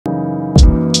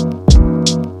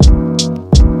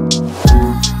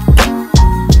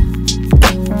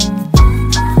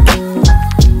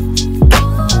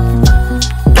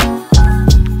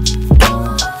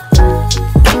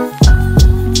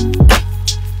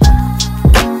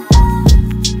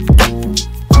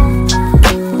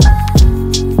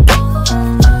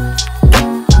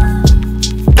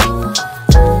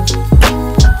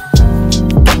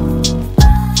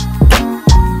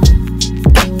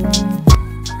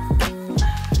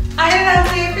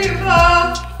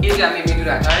Adrian made me do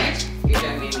that, alright?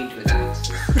 Adrian made me do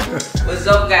that. What's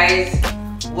up, guys?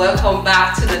 Welcome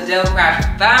back to the Del Crash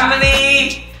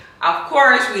family. Of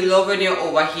course, we love when you're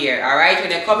over here, alright? When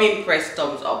you come in, press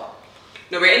thumbs up.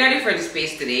 Now, we're in a different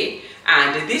space today,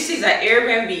 and this is an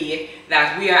Airbnb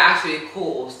that we are actually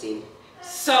co-hosting.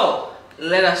 So,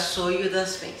 let us show you the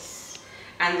space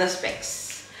and the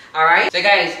specs, alright? So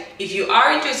guys, if you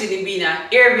are interested in being an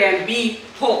Airbnb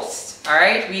host,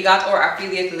 alright, we got our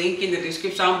affiliate link in the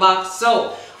description box.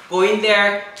 So, go in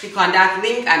there, click on that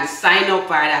link, and sign up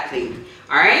via that link,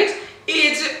 alright?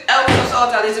 It helps us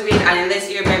out a little bit, and it lets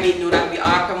Airbnb know that we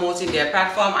are promoting their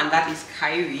platform, and that is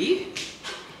Kyrie.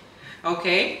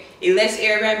 Okay, it lets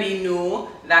Airbnb know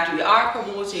that we are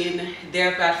promoting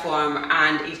their platform,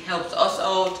 and it helps us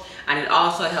out, and it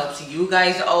also helps you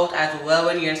guys out as well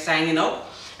when you're signing up.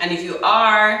 And if you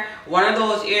are one of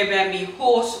those Airbnb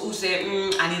hosts who say,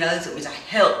 I need a little bit of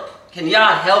help, can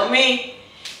y'all help me?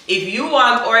 If you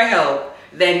want our help,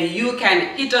 then you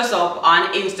can hit us up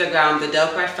on Instagram, the Del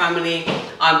Crash family,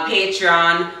 on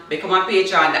Patreon, become a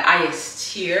Patreon, the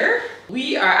highest tier.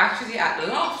 We are actually at the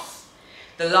Lofts.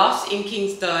 The Lofts in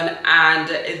Kingston, and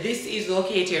this is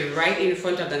located right in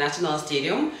front of the National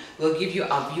Stadium. We'll give you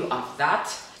a view of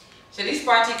that. So this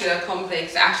particular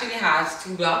complex actually has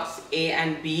two blocks, A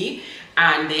and B,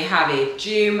 and they have a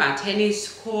gym, a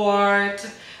tennis court,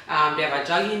 they have a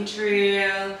jogging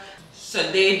trail.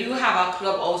 So they do have a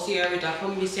clubhouse here with a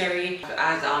commissary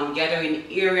as a gathering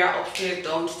area upstairs,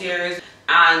 downstairs,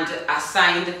 and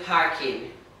assigned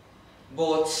parking,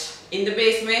 both in the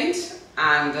basement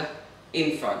and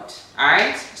in front.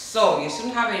 Alright, so you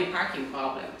shouldn't have any parking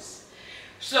problems.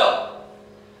 So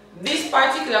this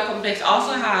particular complex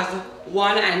also has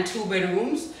 1 and 2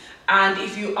 bedrooms, and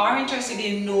if you are interested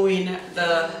in knowing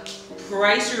the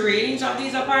price range of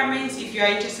these apartments, if you are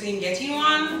interested in getting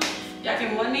one, you have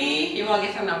your money, you want to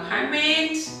get an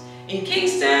apartment in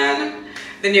Kingston,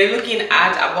 then you're looking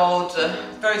at about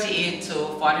 38 to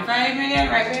 45 million,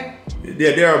 right babe?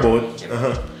 Yeah, they're about.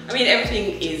 I mean,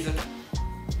 everything is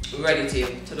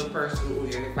relative to the person who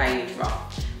you're buying it from.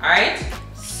 Alright?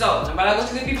 So, I'm going to go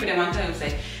to the people them and tell them,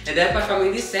 say, the Del Crash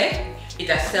family this say, it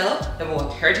has sell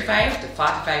about 35 to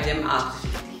 45 them after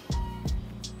 50.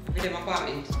 With them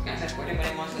apartment, you can sell for them, but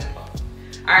they want to sell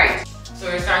for. Alright, so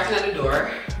we're starting at the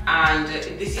door, and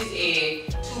this is a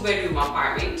 2-bedroom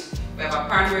apartment. We have a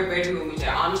primary bedroom with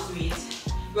an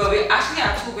ensuite. Well, we actually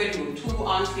have 2 bedrooms, 2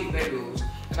 ensuite bedrooms.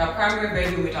 We have a primary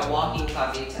bedroom with a walk-in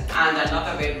closet and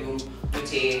another bedroom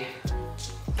with a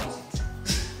closet.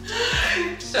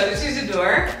 So this is the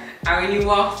door, and when you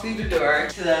walk through the door,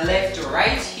 to the left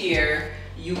right here,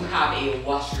 you have a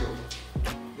washroom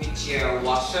with your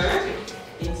washer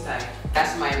inside.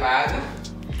 That's my bag.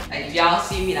 Like, if y'all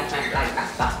see me, that's my bag.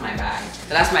 That's my bag.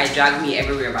 So that's my drag me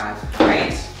everywhere bag,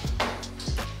 right?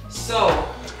 So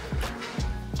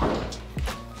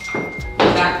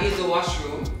that is the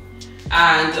washroom,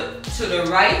 and to the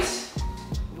right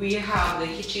we have the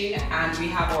kitchen, and we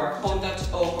have our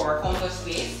counter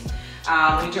space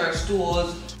with our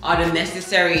stools, all the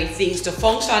necessary things to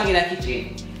function in a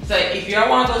kitchen. So if you're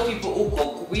one of those people who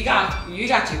cook, you got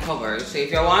you covered. So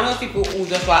if you're one of those people who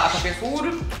just want to prepare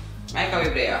food,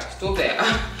 microwave there, stove there,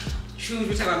 choose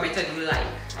whichever method you like.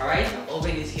 Alright, the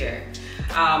oven is here.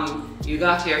 You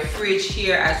got your fridge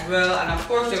here as well, and of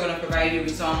course they're going to provide you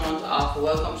with some amount of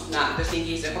welcome snack just in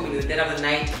case you're coming in the dead of the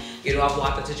night, you don't have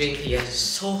water to drink, you're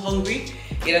so hungry,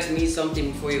 you just need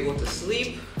something before you go to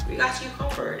sleep. We got you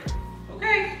covered.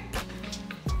 Okay,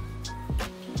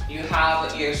 you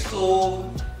have your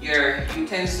stove, your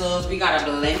utensils, we got a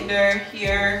blender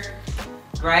here,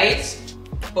 right?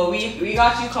 But we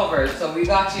got you covered. So we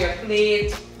got your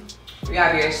plate, we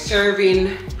have your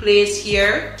serving plates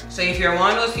here. So if you're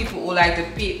one of those people who like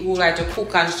to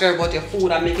cook and serve out your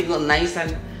food and make it look nice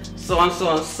and so on, so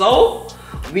on, so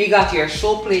we got your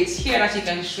show plates here that you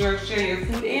can share your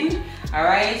food in.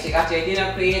 Alright, you got your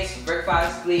dinner plates,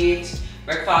 breakfast plates,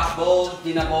 breakfast bowls,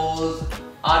 dinner bowls,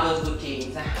 all those good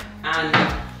things. And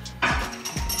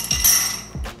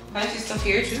fancy stuff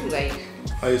here too, like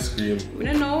ice cream. We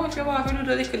don't know if you want to do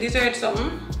the little dessert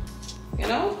something, you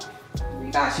know? We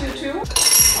got you too.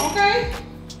 Okay?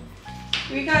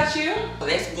 We got you.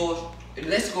 Let's go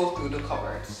through the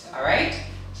cupboards, alright?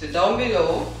 So down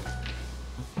below,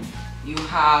 you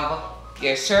have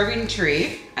your serving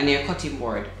tray and your cutting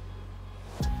board.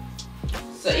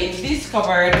 So in this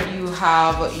cupboard, you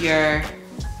have your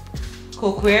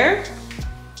cookware,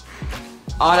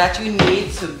 all that you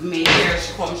need to make your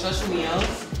scrumptious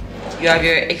meals. You have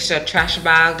your extra trash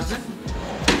bags,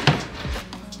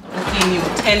 cooking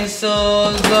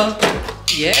utensils.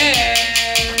 Yes.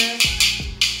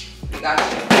 We got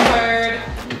your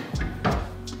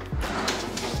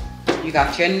You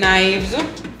got your knives.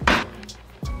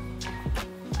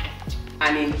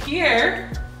 And in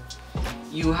here,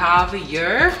 you have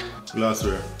your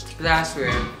glassware.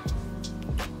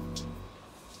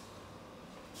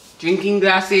 Drinking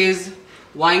glasses,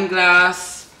 wine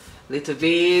glass, little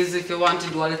vase if you want to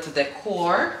do a little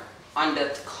decor on the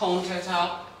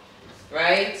countertop,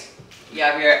 right? You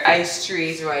have your ice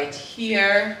trays right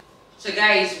here. So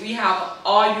guys, we have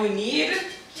all you need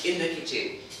in the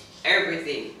kitchen.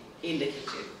 Everything in the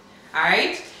kitchen.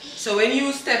 Alright? So when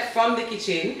you step from the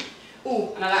kitchen,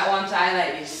 oh, and I want to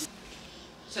highlight this.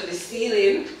 So the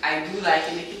ceiling, I do like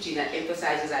in the kitchen that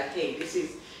emphasizes, I think,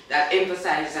 that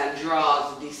emphasizes and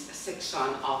draws this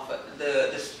section of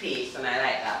the space, and I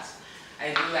like that.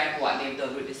 I do like what they've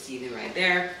done with the ceiling right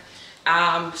there.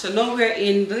 So now we're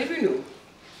in the living room.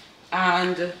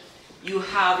 And you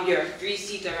have your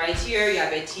 3-seater right here, you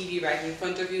have a TV right in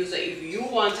front of you. So if you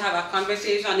want to have a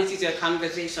conversation, this is your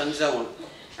conversation zone.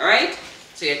 Alright?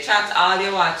 So you chat all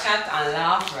you want, chat and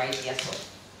laugh right here. So.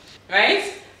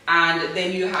 Right? And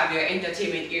then you have your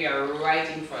entertainment area right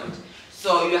in front.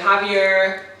 So you have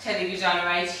your television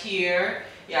right here,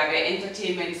 you have your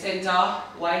entertainment center,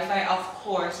 Wi-Fi of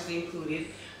course is included,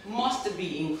 must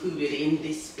be included in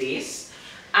this space.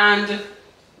 And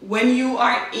when you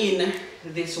are in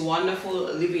this wonderful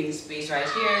living space right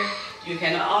here, you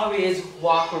can always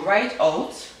walk right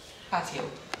out patio.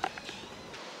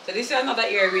 So this is another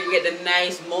area where you get the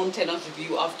nice mountainous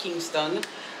view of Kingston.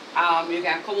 You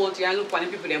can come out here and look on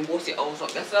the people and boast the house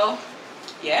up yourself.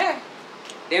 Yeah,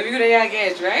 then we're gonna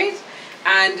get right.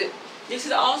 And this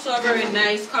is also a very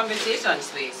nice conversation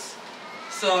space.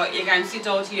 So you can sit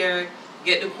out here,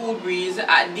 get the cool breeze.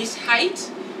 At this height,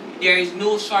 there is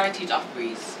no shortage of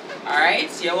breeze. Alright,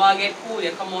 so you want to get cool,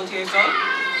 you come out here, so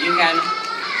you can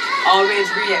always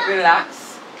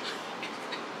relax.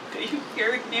 You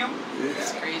hear it now?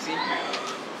 It's crazy.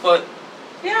 But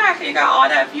yeah, you got all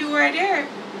that view right there.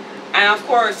 And of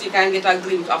course, you can get a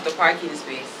glimpse of the parking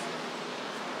space.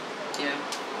 Yeah.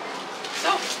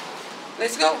 So,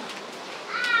 let's go.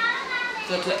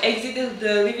 So to exit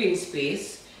the living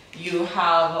space, you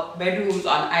have bedrooms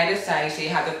on either side. So you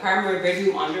have the primary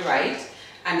bedroom on the right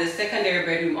and the secondary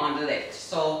bedroom on the left.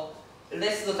 So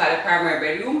let's look at the primary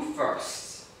bedroom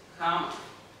first. Come on.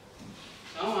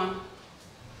 Come on.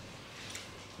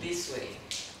 This way.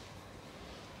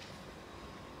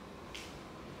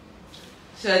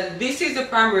 So this is the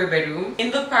primary bedroom.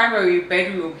 In the primary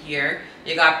bedroom here,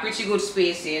 you got pretty good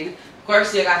spacing. Of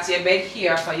course, you got your bed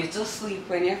here for you to sleep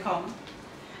when you come.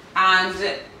 And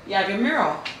you have your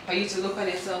mirror for you to look at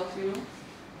yourself, you know.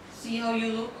 See how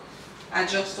you look.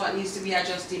 Adjust what needs to be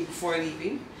adjusted before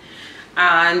leaving.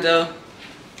 And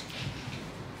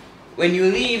when you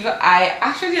leave, I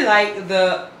actually like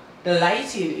the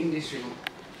lighting in this room.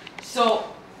 So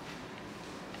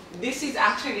this is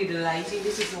actually the lighting.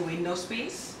 This is the window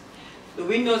space. The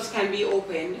windows can be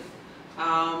opened,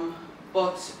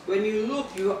 but when you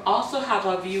look, you also have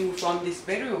a view from this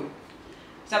bedroom.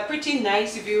 It's a pretty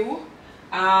nice view.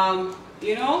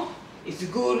 You know, it's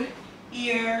good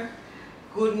here,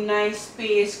 good nice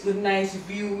space, good nice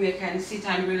view. You can sit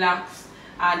and relax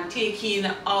and take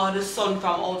in all the sun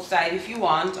from outside if you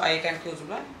want, or you can close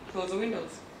the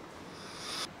windows.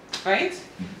 Right?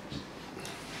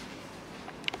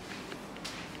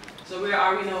 So where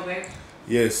are we now, babe?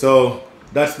 Yeah, so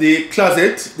that's the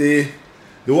closet, the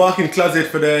walk-in closet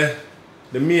for the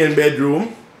main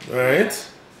bedroom, right?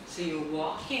 So you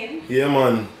walk in. Yeah,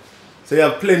 man. So you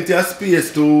have plenty of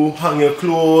space to hang your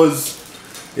clothes,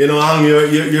 you know, hang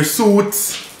your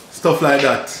suits, stuff like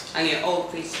that. And your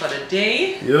outfits for the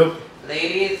day. Yep.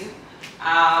 Ladies.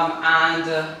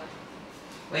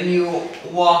 When you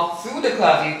walk through the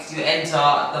closet, you enter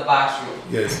the bathroom.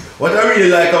 Yes. What I really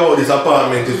like about this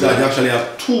apartment is that you actually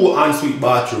have 2 ensuite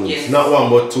bathrooms. Yes. Not 1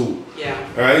 but 2. Yeah.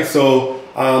 Alright, so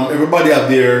everybody have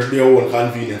their own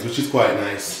convenience, which is quite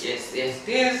nice. Yes, yes,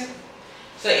 it is.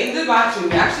 So in the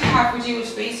bathroom, you actually have pretty good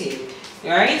spacing.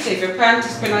 Alright, so if you plan to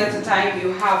spend a little time,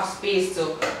 you have space to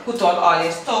put out all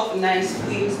your stuff, nice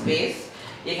clean space.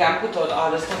 You can put out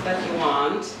all the stuff that you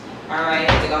want. Alright,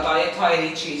 you got all your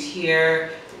toiletries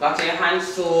here. Got your hand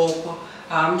soap.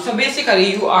 So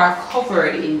basically you are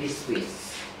covered in this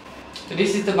space. So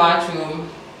this is the bathroom.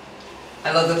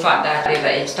 I love the fact that there's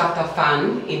an extractor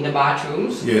fan in the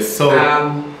bathrooms. Yes, so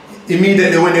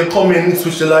immediately when you come in,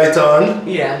 switch the light on,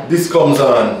 yeah, this comes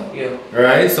on. Yeah.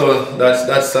 Right? So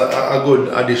that's a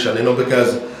good addition, you know,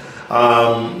 because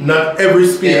not every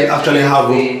space actually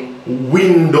have a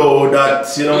window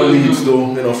that, you know, leads to,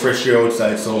 you know, fresh air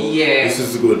outside. So yeah, this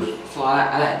is good. So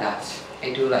I like that.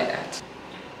 I do like that.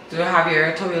 Do you have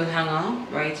your towel hanger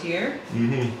right here?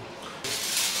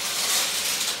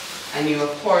 And you,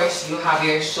 of course, you have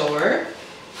your shower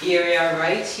area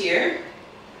right here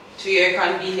to your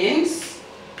convenience.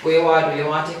 What you want to do, you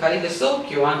want to take a little soak,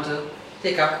 you want to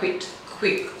take a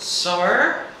quick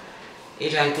shower. You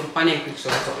can put pan and quick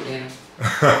shower there.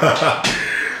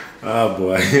 Ah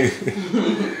boy.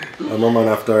 I'm a man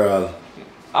after all.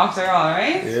 After all,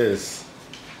 right? Yes.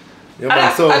 Yeah,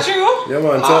 man, so, that's true? Yeah,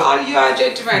 man, so, you are a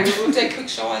gentleman, you will take quick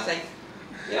showers, like,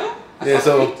 yeah? Yeah,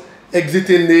 so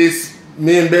exiting this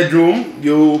main bedroom,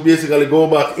 you basically go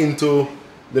back into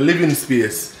the living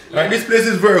space. Yeah. Right, this place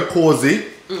is very cozy.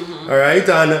 Alright,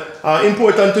 and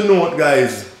important to note,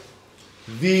 guys,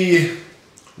 we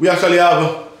actually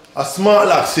have a smart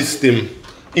lock system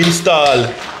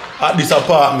installed at this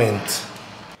apartment.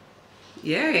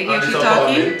 Yeah, you hear she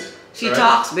talking? She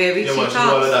talks, baby. Yeah, she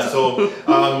talks. So,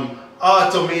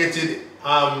 automated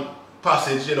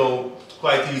passage, you know,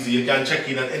 quite easy. You can check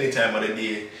in at any time of the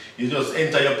day. You just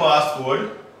enter your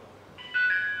passcode.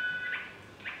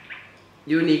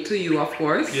 Unique to you, of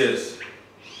course. Yes.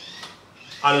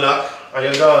 Unlock, and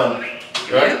you're gone.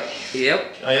 Right?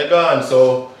 Yep. And you're gone.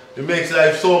 So it makes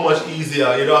life so much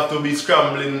easier. You don't have to be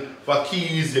scrambling for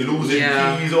keys. You're losing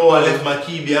keys. Oh, I left my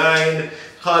key behind.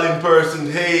 Calling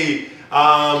person, hey,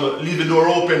 leave the door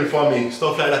open for me.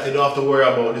 Stuff like that you don't have to worry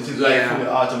about. This is like fully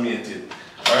automated.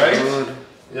 Alright? Good.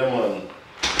 Yeah, man.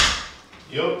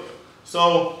 Yup.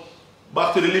 So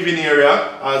back to the living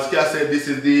area. As Kia said, this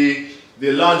is the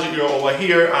laundry area over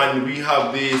here, and we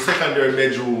have the secondary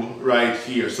bedroom right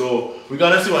here. So we're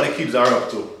gonna see what the kids are up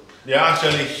to. They're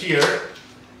actually here.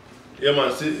 Yeah,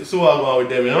 man. So I'm going with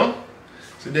them, you know.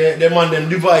 So them on them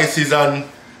devices and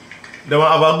they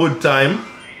want to have a good time.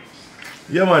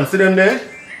 Yeah, man. See them there?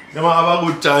 They want to have a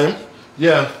good time.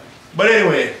 Yeah. But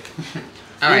anyway.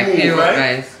 Alright, here we go,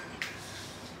 guys.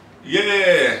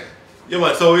 Yeah. Yeah,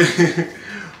 man. So we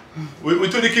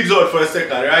took the kids out for a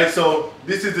second, right? So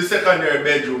this is the secondary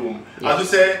bedroom. As we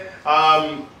say,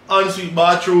 ensuite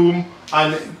bathroom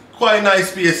and quite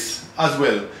nice space as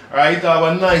well. Right? I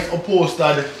have a nice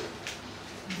upholstered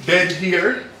bed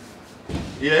here.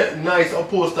 Yeah, nice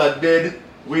upholstered bed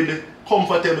with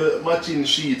comfortable matching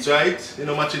sheets, right? You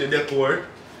know, matching the decor.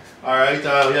 Alright, we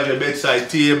have your bedside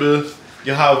table.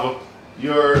 You have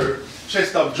your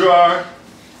chest of drawer.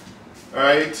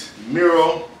 Alright,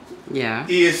 mirror. Yeah.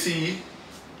 AC,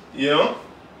 you know,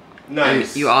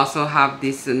 nice. And you also have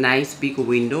this nice big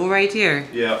window right here.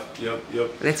 Yep.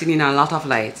 Letting in a lot of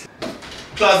light.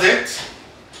 Closet.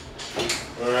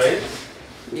 Alright.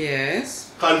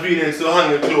 Yes. Convenience to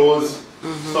hang your clothes,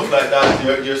 stuff like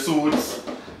that, your suits,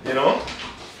 you know.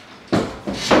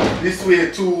 This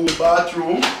way to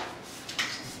bathroom.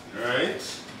 Alright.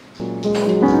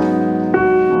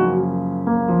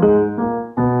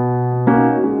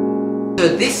 So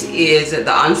this is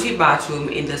the ensuite bathroom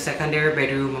in the secondary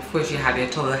bedroom. Of course, you have your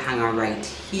towel hanger right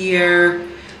here.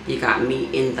 You got me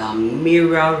in the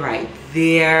mirror right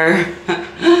there.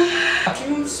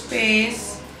 Bathroom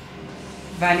space.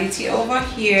 Vanity over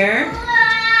here.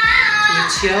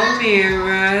 With your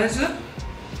mirrors.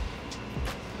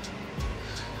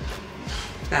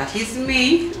 That is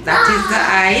me. That is the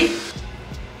eye.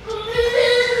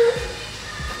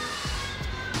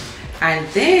 And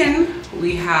then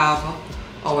we have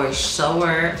our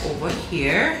shower over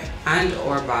here and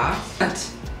our bath.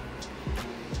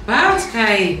 Bath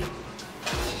time.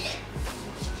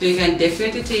 So you can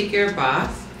definitely take your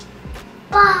bath.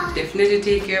 Definitely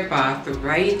take your bath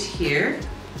right here.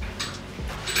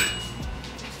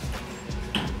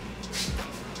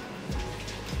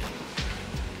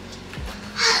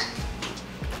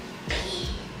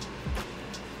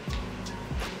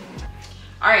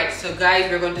 Alright, so guys,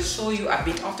 we're going to show you a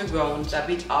bit of the grounds, a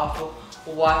bit of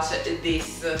what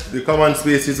this the common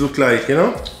spaces look like, you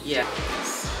know? Yeah.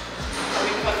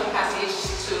 We're going to passage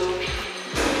to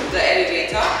the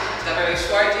elevator. It's a very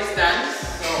short distance,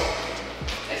 so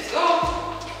let's go.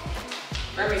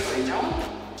 Where are we going now?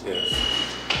 Yes.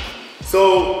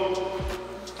 So,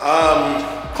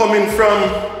 coming from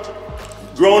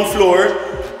ground floor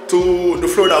to the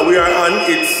floor that we are on,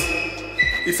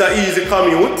 it's an easy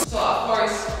commute. So of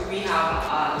course we have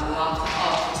a lot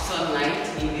of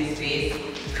sunlight in this space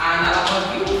and a lot of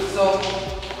view. So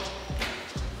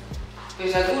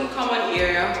there's a good common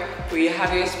area where you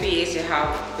have your space, you have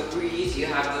the breeze, you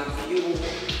have the view.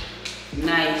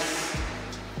 Nice.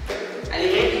 And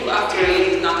if you do have to wait,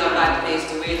 it's not a bad place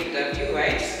to wait with the view,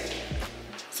 right?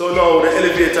 So now the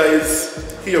elevator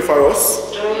is here for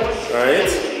us. Right?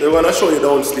 They want to show you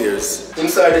downstairs.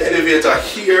 Inside the elevator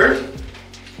here.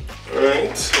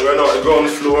 Right, we're now on the ground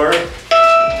floor.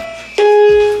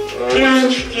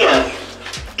 Lounge, yes.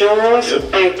 Doors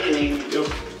opening.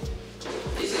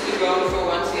 This is the ground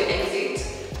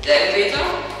The elevator,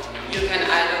 you can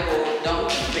either go down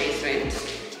to the basement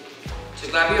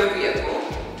to grab your vehicle,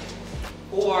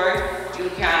 or you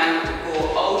can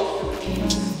go out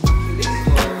through this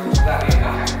door to grab your